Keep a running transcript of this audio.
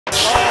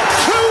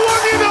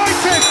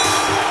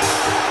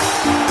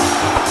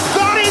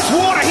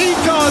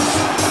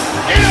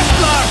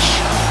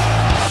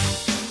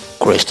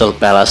Crystal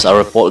Palace are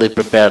reportedly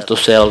prepared to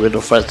sell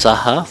Wilfried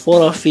Zaha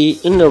for a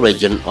fee in the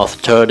region of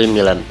 £30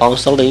 million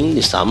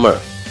this summer.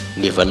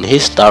 Given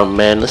his star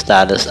man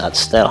status at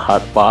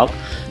Selhurst Park,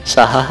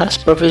 Zaha has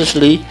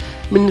previously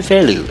been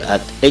valued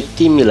at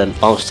 £80 million,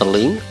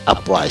 a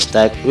price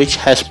tag which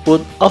has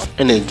put off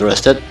any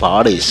interested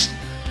parties.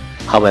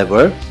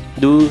 However,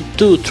 due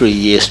to 3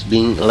 years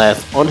being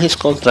left on his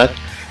contract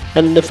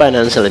and the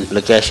financial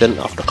implication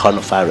of the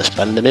coronavirus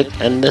pandemic,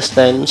 and the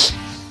stance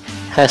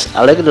has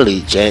allegedly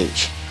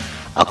changed.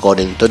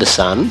 According to The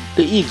Sun,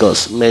 the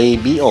Eagles may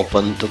be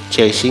open to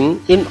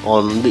chasing in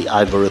on the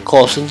Ivory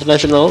Coast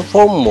international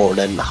for more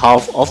than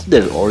half of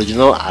their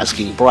original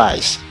asking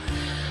price.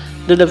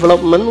 The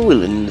development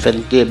will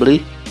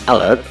inevitably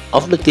alert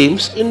of the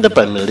teams in the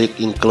Premier League,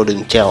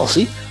 including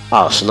Chelsea,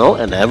 Arsenal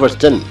and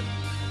Everton,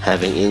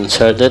 having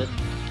inserted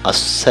a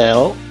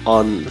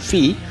sell-on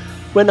fee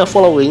when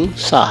following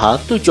Zaha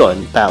to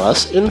join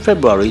Palace in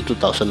February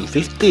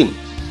 2015.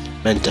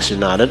 Manchester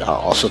United are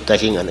also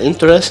taking an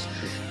interest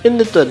in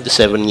the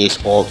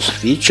 27-year-old's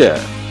future.